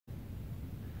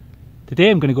Today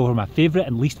I'm going to go over my favourite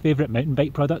and least favourite mountain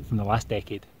bike product from the last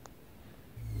decade.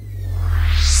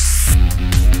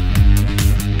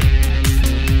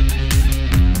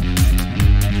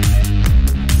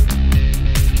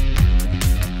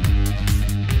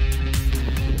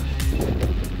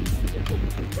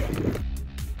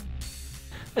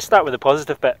 Let's start with the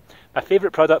positive bit. My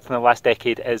favourite product from the last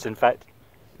decade is in fact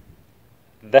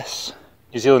this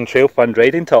New Zealand Trail Fund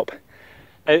riding top.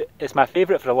 Now, it's my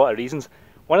favourite for a lot of reasons.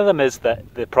 One of them is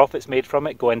that the profits made from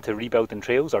it go into rebuilding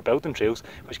trails or building trails,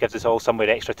 which gives us all somewhere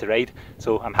extra to ride,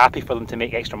 so I'm happy for them to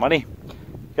make extra money.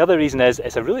 The other reason is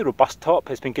it's a really robust top.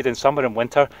 It's been good in summer and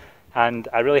winter and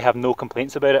I really have no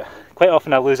complaints about it. Quite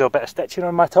often I lose a bit of stitching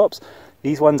on my tops.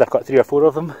 These ones, I've got 3 or 4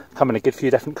 of them, come in a good few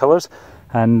different colours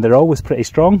and they're always pretty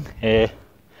strong.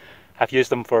 I've used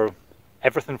them for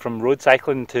everything from road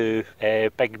cycling to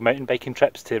big mountain biking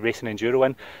trips to racing enduro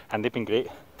in, and they've been great.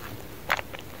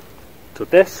 So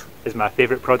this is my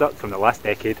favourite product from the last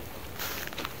decade.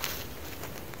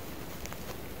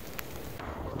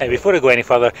 Before I go any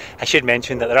further, I should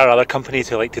mention that there are other companies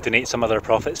who like to donate some of their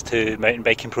profits to mountain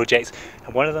biking projects,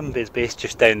 and one of them is based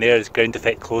just down there, is Ground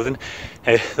Effect Clothing.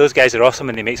 Those guys are awesome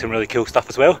and they make some really cool stuff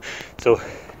as well, so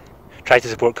try to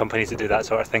support companies that do that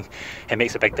sort of thing. It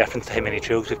makes a big difference to how many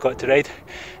trails we've got to ride,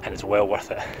 and it's well worth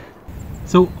it.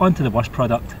 So on to the worst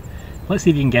product. Let's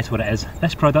see if you can guess what it is.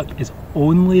 This product is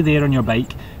only there on your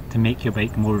bike to make your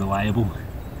bike more reliable.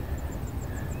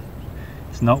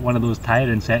 It's not one of those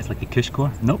tyre sets like a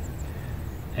Cushcore, nope.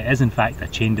 It is in fact a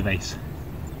chain device,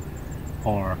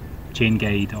 or chain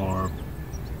guide, or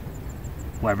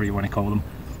whatever you want to call them.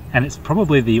 And it's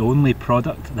probably the only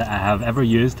product that I have ever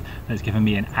used that's given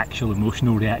me an actual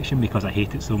emotional reaction because I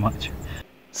hate it so much.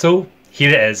 So here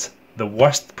it is, the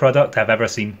worst product I've ever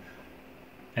seen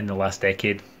in the last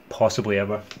decade, possibly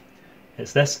ever.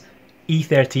 It's this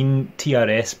E13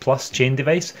 TRS Plus chain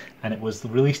device, and it was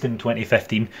released in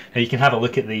 2015. Now you can have a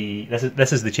look at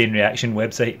this is the Chain Reaction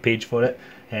website page for it,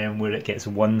 where it gets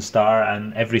 1 star,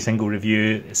 and every single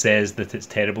review says that it's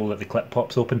terrible, that the clip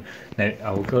pops open. Now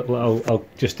I'll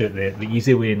just do it the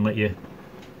easy way and let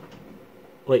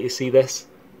you see this.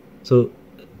 So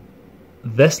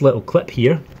this little clip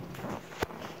here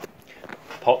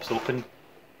pops open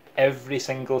every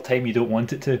single time you don't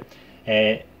want it to.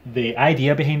 The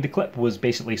idea behind the clip was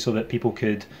basically so that people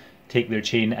could take their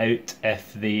chain out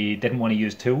if they didn't want to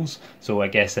use tools. So I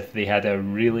guess if they had a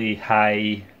really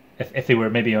high, if they were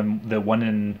maybe on the 1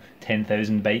 in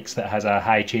 10,000 bikes that has a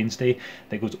high chain stay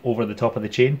that goes over the top of the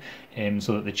chain,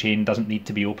 so that the chain doesn't need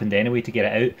to be opened anyway to get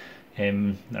it out. I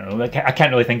don't know, I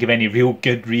can't really think of any real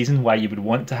good reason why you would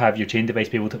want to have your chain device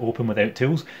be able to open without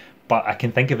tools, but I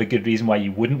can think of a good reason why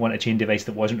you wouldn't want a chain device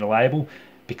that wasn't reliable,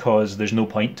 because there's no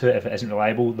point to it if it isn't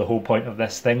reliable. The whole point of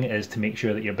this thing is to make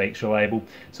sure that your bike's reliable.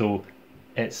 So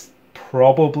it's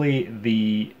probably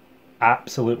the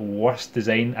absolute worst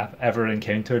design I've ever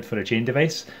encountered for a chain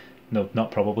device. No,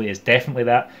 not probably, it's definitely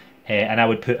that. And I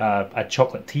would put a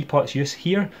chocolate teapot's use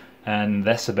here, and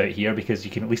this about here, because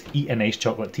you can at least eat a nice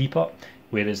chocolate teapot,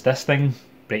 whereas this thing,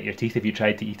 break your teeth if you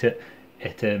tried to eat it.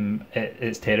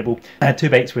 It's terrible. I had 2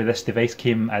 bikes where this device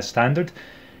came as standard,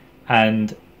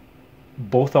 and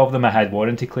both of them I had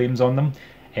warranty claims on them.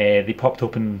 They popped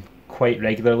open quite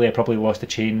regularly. I probably lost a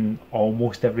chain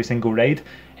almost every single ride,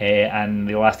 and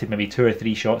they lasted maybe 2 or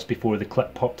 3 shots before the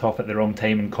clip popped off at the wrong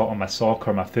time and caught on my sock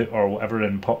or my foot or whatever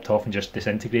and popped off and just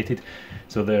disintegrated.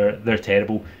 So they're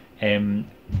terrible.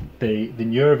 The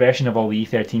newer version of all the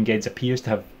E13 guides appears to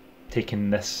have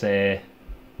taken this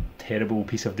terrible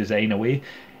piece of design away,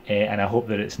 and I hope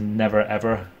that it's never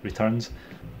ever returns.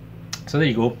 So there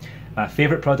you go. My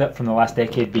favourite product from the last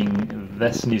decade being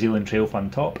this New Zealand Trail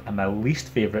Fund top, and my least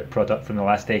favourite product from the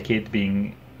last decade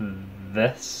being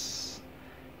this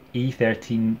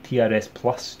E13 TRS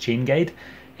Plus chain guide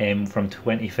from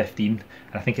 2015. And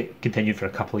I think it continued for a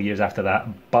couple of years after that,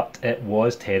 but it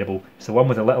was terrible. It's the one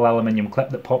with a little aluminium clip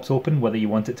that pops open whether you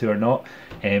want it to or not.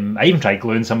 I even tried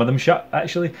gluing some of them shut,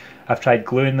 actually. I've tried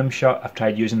gluing them shut, I've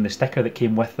tried using the sticker that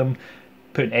came with them,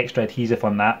 putting extra adhesive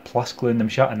on that plus gluing them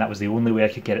shut, and that was the only way I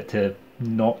could get it to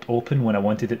not open when I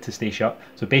wanted it to stay shut.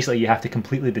 So basically you have to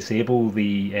completely disable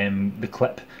the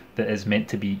clip that is meant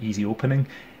to be easy opening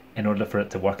in order for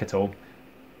it to work at all.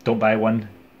 Don't buy one,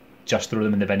 just throw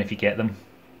them in the bin if you get them.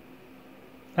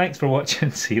 Thanks for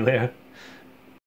watching, see you later.